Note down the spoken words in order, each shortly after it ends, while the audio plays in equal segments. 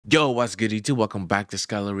Yo, what's good YouTube? Welcome back to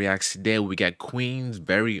Schuyler Reacts. Today we got Queen's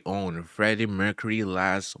very own Freddie Mercury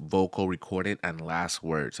last vocal recorded and last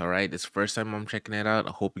words. Alright, it's the first time I'm checking it out.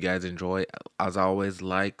 I hope you guys enjoy. As always,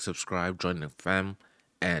 like, subscribe, join the fam,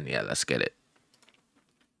 and yeah, let's get it.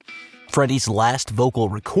 Freddie's last vocal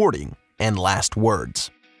recording and last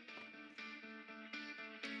words.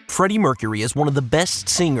 Freddie Mercury is one of the best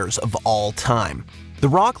singers of all time. The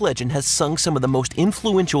rock legend has sung some of the most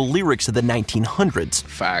influential lyrics of the 1900s.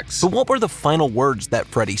 Facts. But what were the final words that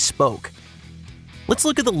Freddie spoke? Let's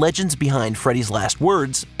look at the legends behind Freddie's last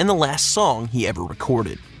words and the last song he ever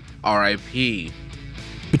recorded. R.I.P.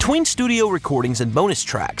 Between studio recordings and bonus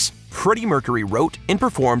tracks, Freddie Mercury wrote and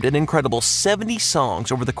performed an incredible 70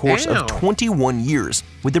 songs over the course of 21 years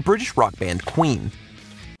with the British rock band Queen.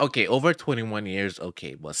 Okay, over 21 years,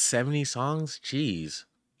 okay, but 70 songs? Jeez.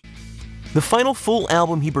 The final full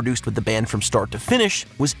album he produced with the band from start to finish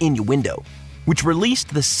was Innuendo, which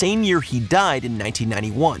released the same year he died in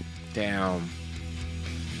 1991. Damn.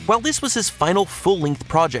 While this was his final full-length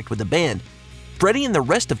project with the band, Freddie and the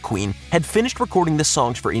rest of Queen had finished recording the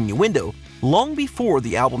songs for Innuendo long before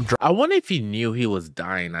the album dropped. I wonder if he knew he was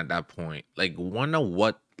dying at that point. Like, wonder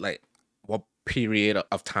what period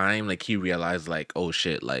of time, like, he realized, like, oh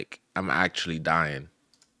shit, like, I'm actually dying.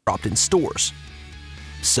 Dropped in stores.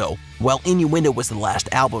 So, while Innuendo was the last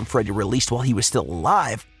album Freddie released while he was still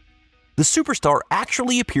alive, the superstar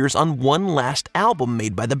actually appears on one last album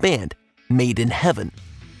made by the band, Made in Heaven,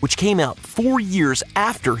 which came out 4 years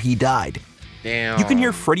after he died. Damn. You can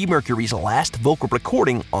hear Freddie Mercury's last vocal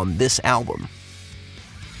recording on this album.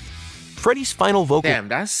 Freddie's final vocal... Damn,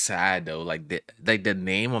 that's sad though. Like the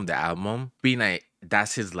name of the album being like,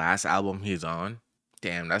 that's his last album he's on.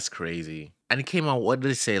 Damn, that's crazy. And it came out, what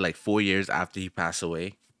did it say, like 4 years after he passed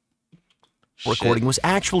away? Recording was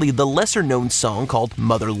actually the lesser-known song called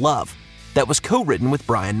Mother Love that was co-written with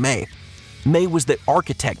Brian May. May was the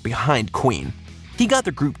architect behind Queen. He got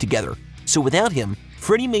the group together, so without him,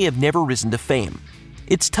 Freddie may have never risen to fame.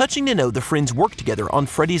 It's touching to know the friends worked together on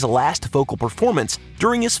Freddie's last vocal performance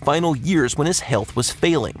during his final years when his health was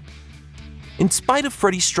failing. In spite of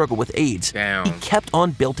Freddie's struggle with AIDS, he kept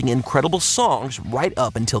on building incredible songs right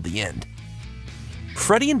up until the end.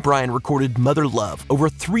 Freddie and Brian recorded Mother Love over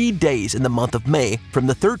 3 days in the month of May from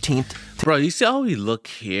the 13th to... Bro, you see how he look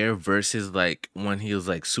here versus like when he was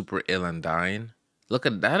like super ill and dying? Look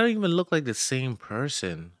at that, don't even look like the same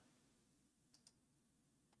person.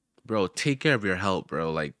 Bro, take care of your health, bro.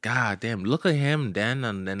 Like, god damn, look at him then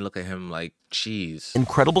and then look at him like, jeez.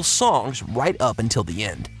 Incredible songs right up until the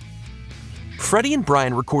end. Freddie and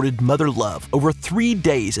Brian recorded Mother Love over 3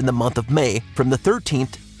 days in the month of May from the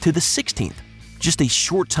 13th to the 16th. Just a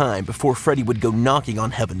short time before Freddie would go knocking on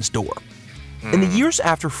heaven's door. In the years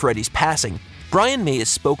after Freddie's passing, Brian May has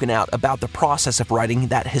spoken out about the process of writing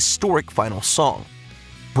that historic final song.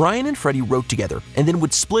 Brian and Freddie wrote together and then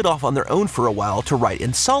would split off on their own for a while to write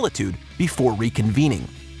in solitude before reconvening.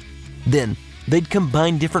 Then, they'd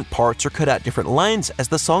combine different parts or cut out different lines as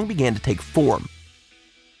the song began to take form.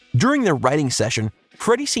 During their writing session,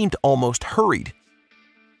 Freddie seemed almost hurried.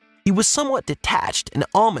 He was somewhat detached and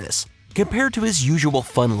ominous compared to his usual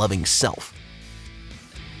fun-loving self.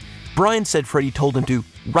 Brian said Freddie told him to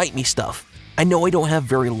write me stuff. I know I don't have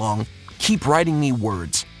very long. Keep writing me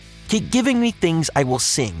words. Keep giving me things I will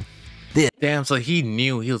sing. Then, damn, so he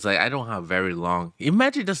knew. He was like, I don't have very long.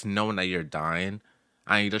 Imagine just knowing that you're dying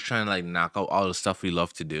and you're just trying to like knock out all the stuff you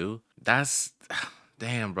love to do. That's,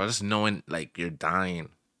 damn, bro, just knowing like you're dying.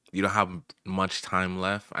 You don't have much time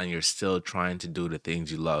left and you're still trying to do the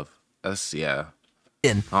things you love. That's, yeah.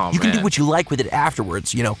 You can do what you like with it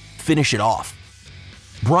afterwards, you know, finish it off.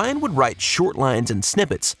 Brian would write short lines and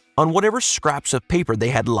snippets on whatever scraps of paper they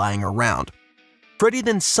had lying around. Freddie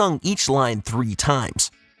then sung each line 3 times.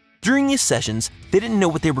 During these sessions, they didn't know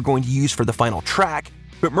what they were going to use for the final track,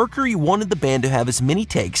 but Mercury wanted the band to have as many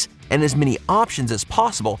takes and as many options as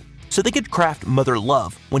possible so they could craft Mother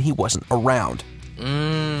Love when he wasn't around.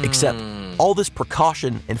 Except, all this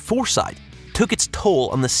precaution and foresight took its toll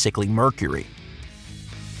on the sickly Mercury.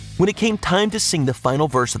 When it came time to sing the final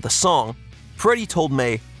verse of the song, Freddie told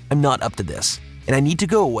May, I'm not up to this, and I need to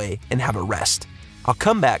go away and have a rest. I'll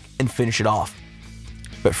come back and finish it off.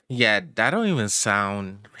 But yeah, that don't even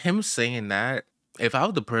sound... Him saying that, if I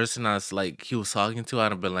was the person I was like, he was talking to,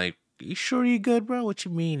 I'd have been like, you sure you good, bro? What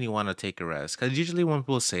you mean you want to take a rest? Because usually when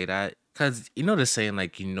people say that, because you know they're saying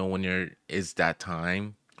like, you know when it's that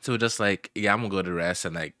time. So just like, yeah, I'm going to go to rest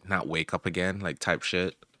and like not wake up again, like type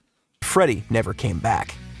shit. Freddie never came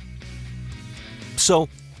back. So,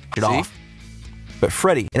 it off. But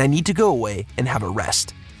Freddie, and I need to go away and have a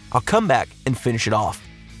rest. I'll come back and finish it off.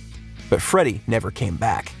 But Freddie never came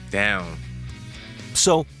back. Damn.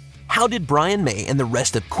 So, how did Brian May and the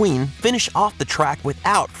rest of Queen finish off the track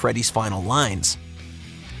without Freddie's final lines?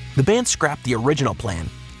 The band scrapped the original plan,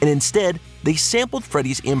 and instead, they sampled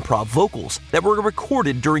Freddie's improv vocals that were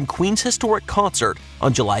recorded during Queen's historic concert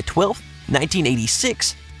on July 12,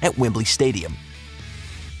 1986 at Wembley Stadium.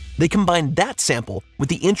 They combined that sample with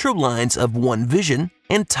the intro lines of One Vision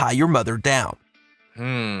and Tie Your Mother Down.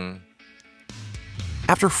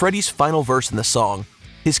 After Freddie's final verse in the song,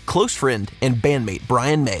 his close friend and bandmate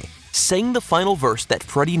Brian May sang the final verse that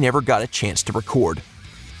Freddie never got a chance to record.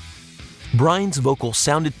 Brian's vocals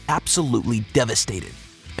sounded absolutely devastated,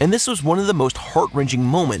 and this was one of the most heart-wrenching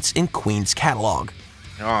moments in Queen's catalog.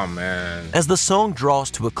 Oh man. As the song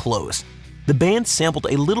draws to a close, the band sampled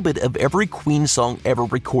a little bit of every Queen song ever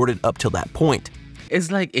recorded up till that point. It's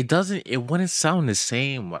like it wouldn't sound the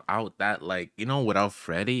same without that, like, you know, without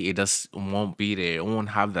Freddie, it just won't be there. It won't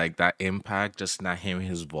have like that impact, just not hearing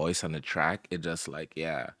his voice on the track. It just like,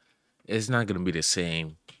 yeah, it's not gonna be the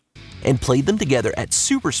same. And played them together at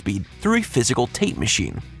super speed through a physical tape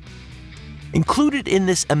machine. Included in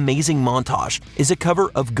this amazing montage is a cover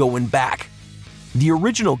of Goin' Back. The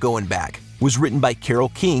original Goin' Back was written by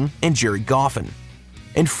Carole King and Jerry Goffin,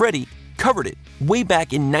 and Freddie covered it way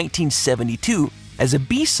back in 1972 as a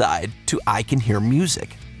B-side to I Can Hear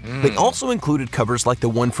Music. They also included covers like the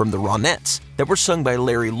one from the Ronettes that were sung by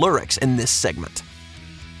Larry Lurix in this segment.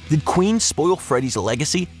 Did Queen spoil Freddie's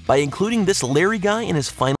legacy by including this Larry guy in his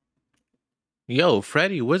final Yo,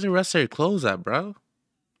 Freddie, where's the rest of your clothes at, bro?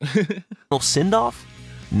 send-off?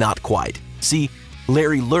 Not quite. See,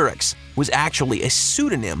 Larry Lurix was actually a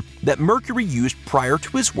pseudonym that Mercury used prior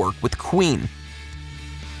to his work with Queen.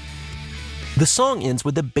 The song ends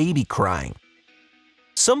with a baby crying.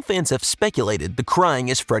 Some fans have speculated the crying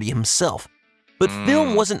is Freddie himself, but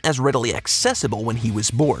film wasn't as readily accessible when he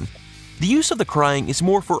was born. The use of the crying is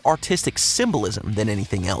more for artistic symbolism than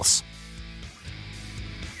anything else.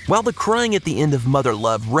 While the crying at the end of Mother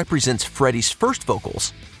Love represents Freddie's first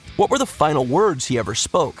vocals, what were the final words he ever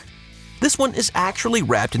spoke? This one is actually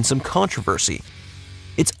wrapped in some controversy.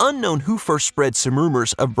 It's unknown who first spread some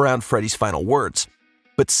rumors around Freddie's final words,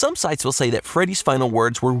 but some sites will say that Freddie's final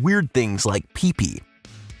words were weird things like pee-pee.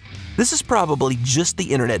 This is probably just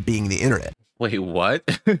the internet being the internet. Wait,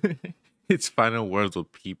 what? His final words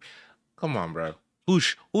with peep. Come on, bro.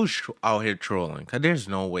 Who's out here trolling? Cause there's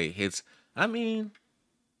no way I mean,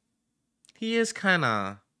 he is kind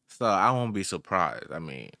of, so I won't be surprised. I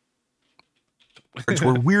mean, words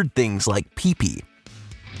were weird things like pee-pee.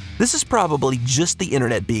 This is probably just the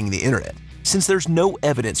internet being the internet, since there's no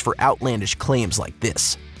evidence for outlandish claims like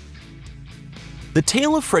this. The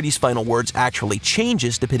tale of Freddie's final words actually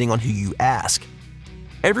changes depending on who you ask.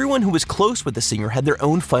 Everyone who was close with the singer had their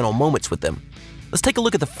own final moments with them. Let's take a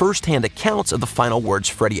look at the first-hand accounts of the final words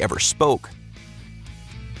Freddie ever spoke.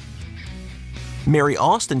 Mary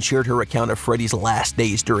Austin shared her account of Freddie's last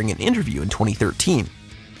days during an interview in 2013.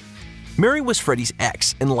 Mary was Freddie's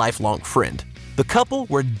ex and lifelong friend. The couple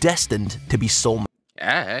were destined to be soulmates.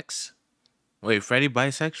 ex? Wait, Freddie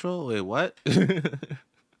bisexual? Wait, what?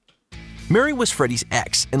 Mary was Freddie's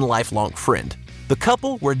ex and lifelong friend. The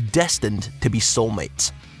couple were destined to be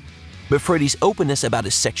soulmates. But Freddie's openness about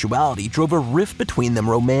his sexuality drove a rift between them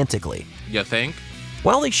romantically. You think?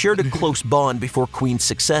 While they shared a close bond before Queen's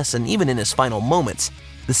success and even in his final moments,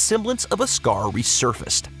 the semblance of a scar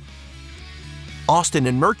resurfaced. Austin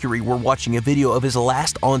and Mercury were watching a video of his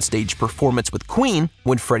last onstage performance with Queen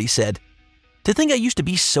when Freddie said, "To think I used to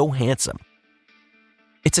be so handsome."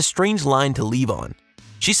 It's a strange line to leave on.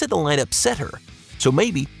 She said the line upset her, so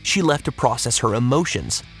maybe she left to process her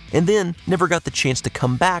emotions, and then never got the chance to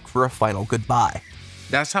come back for a final goodbye.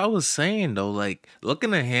 That's how I was saying though, like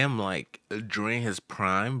looking at him like during his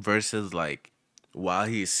prime versus like while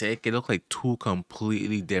he's sick, it looked like two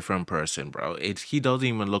completely different person, bro. He doesn't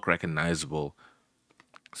even look recognizable.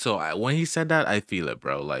 So when he said that, I feel it,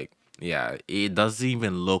 bro. Like, yeah, it doesn't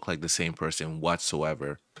even look like the same person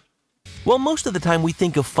whatsoever. Well, most of the time we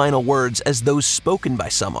think of final words as those spoken by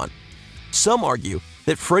someone. Some argue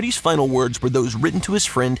that Freddie's final words were those written to his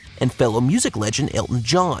friend and fellow music legend Elton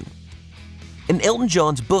John. In Elton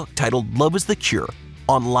John's book titled Love is the Cure,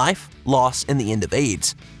 on life, loss, and the end of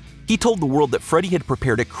AIDS, he told the world that Freddie had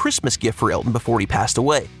prepared a Christmas gift for Elton before he passed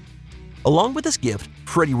away. Along with this gift,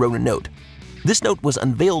 Freddie wrote a note. This note was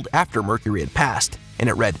unveiled after Mercury had passed, and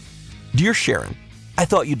it read, "Dear Sharon, I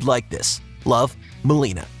thought you'd like this. Love,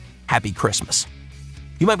 Melina. Happy Christmas."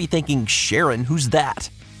 You might be thinking, Sharon, who's that?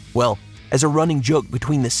 Well, as a running joke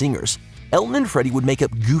between the singers, Elton and Freddie would make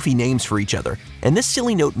up goofy names for each other, and this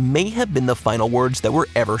silly note may have been the final words that were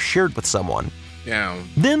ever shared with someone. Yeah.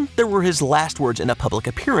 Then there were his last words in a public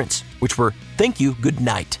appearance, which were, "Thank you, good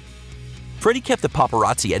night." Freddie kept the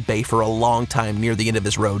paparazzi at bay for a long time near the end of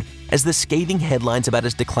his road, as the scathing headlines about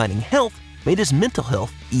his declining health made his mental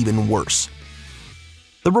health even worse.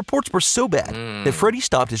 The reports were so bad that Freddie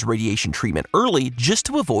stopped his radiation treatment early just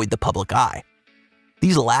to avoid the public eye.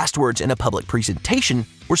 These last words in a public presentation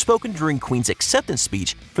were spoken during Queen's acceptance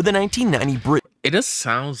speech for the 1990 Brit. It just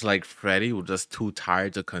sounds like Freddie was just too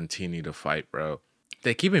tired to continue the fight, bro.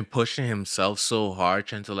 They keep on pushing himself so hard,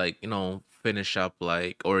 trying to like, finish up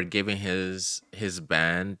or giving his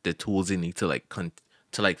band the tools they need to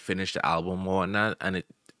to finish the album or whatnot. And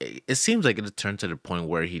it seems like it turned to the point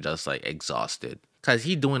where he just exhausted. Cause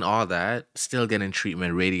he doing all that, still getting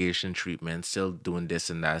treatment, radiation treatment, still doing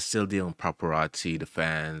this and that, still dealing with paparazzi, the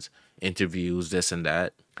fans, interviews, this and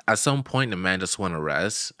that. At some point, the man just want to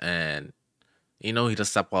rest, and he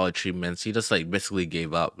just stopped all the treatments. He just basically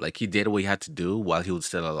gave up. Like he did what he had to do while he was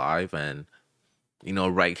still alive, and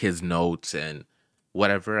write his notes and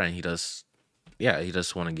whatever. And he just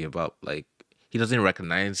want to give up. Like he doesn't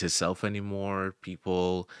recognize himself anymore.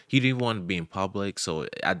 People, he didn't even want to be in public. So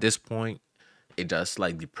at this point, it just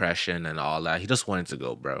depression and all that. He just wanted to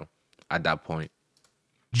go, bro, at that point.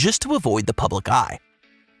 Just to avoid the public eye.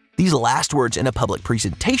 These last words in a public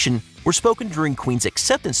presentation were spoken during Queen's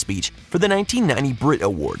acceptance speech for the 1990 Brit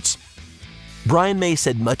Awards. Brian May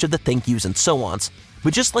said much of the thank yous and so-ons,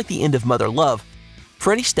 but just like the end of Mother Love,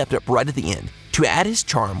 Freddie stepped up right at the end to add his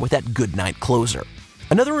charm with that goodnight closer.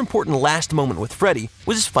 Another important last moment with Freddie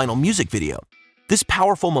was his final music video. This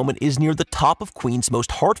powerful moment is near the top of Queen's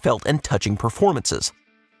most heartfelt and touching performances.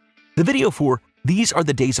 The video for "These Are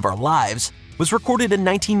the Days of Our Lives" was recorded in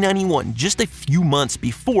 1991, just a few months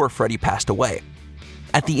before Freddie passed away.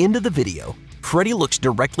 At the end of the video, Freddie looks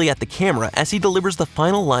directly at the camera as he delivers the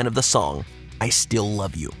final line of the song, "I Still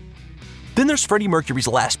Love You." Then there's Freddie Mercury's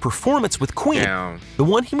last performance with Queen, the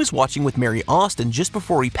one he was watching with Mary Austin just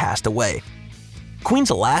before he passed away.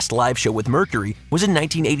 Queen's last live show with Mercury was in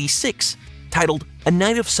 1986, titled "A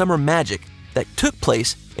Night of Summer Magic," that took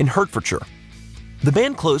place in Hertfordshire. The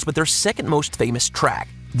band closed with their second most famous track,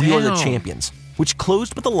 "We Are the Champions," which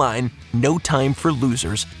closed with the line, "No time for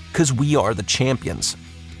losers, 'cause we are the champions."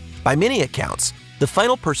 By many accounts, the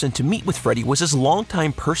final person to meet with Freddie was his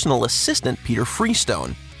longtime personal assistant, Peter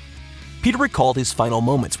Freestone. Peter recalled his final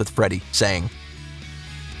moments with Freddie, saying,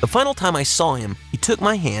 "The final time I saw him, he took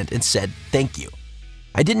my hand and said, 'Thank you.'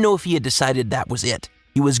 I didn't know if he had decided that was it.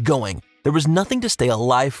 He was going. There was nothing to stay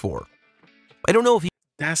alive for. I don't know if he..."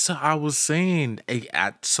 That's what I was saying.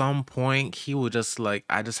 At some point, he was just like,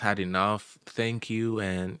 "I just had enough. Thank you."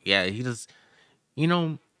 And yeah, he just,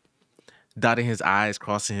 dotting his I's,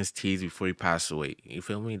 crossing his T's before he passed away. You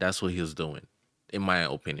feel me? That's what he was doing, in my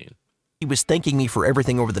opinion. He was thanking me for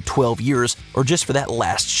everything over the 12 years or just for that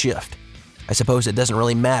last shift. I suppose it doesn't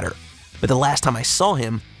really matter. But the last time I saw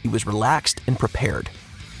him, he was relaxed and prepared.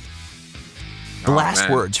 The last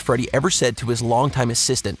words Freddie ever said to his longtime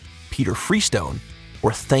assistant, Peter Freestone,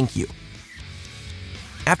 were "thank you."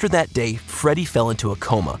 After that day, Freddie fell into a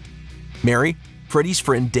coma. Mary, Freddie's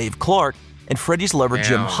friend Dave Clark, and Freddie's lover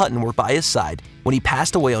Jim Hutton were by his side when he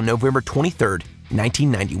passed away on November 23,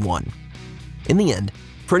 1991. In the end,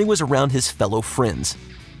 Freddie was around his fellow friends,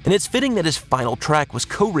 and it's fitting that his final track was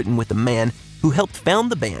co-written with the man who helped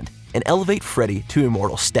found the band and elevate Freddie to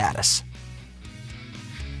immortal status.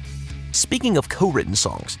 Speaking of co-written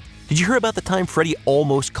songs, did you hear about the time Freddie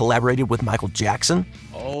almost collaborated with Michael Jackson?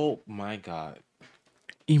 Oh my God.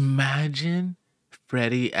 Imagine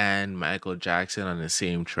Freddie and Michael Jackson on the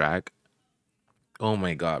same track. Oh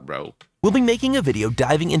my God, bro. We'll be making a video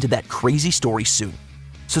diving into that crazy story soon,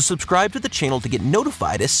 so subscribe to the channel to get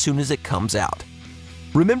notified as soon as it comes out.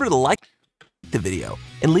 Remember to like the video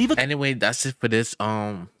and leave a... Anyway, that's it for this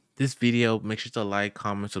video. Make sure to like,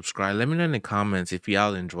 comment, subscribe. Let me know in the comments if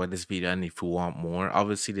y'all enjoyed this video and if you want more.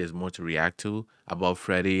 Obviously, there's more to react to about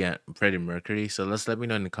Freddie Mercury. So let me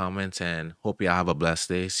know in the comments, and hope y'all have a blessed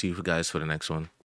day. See you guys for the next one.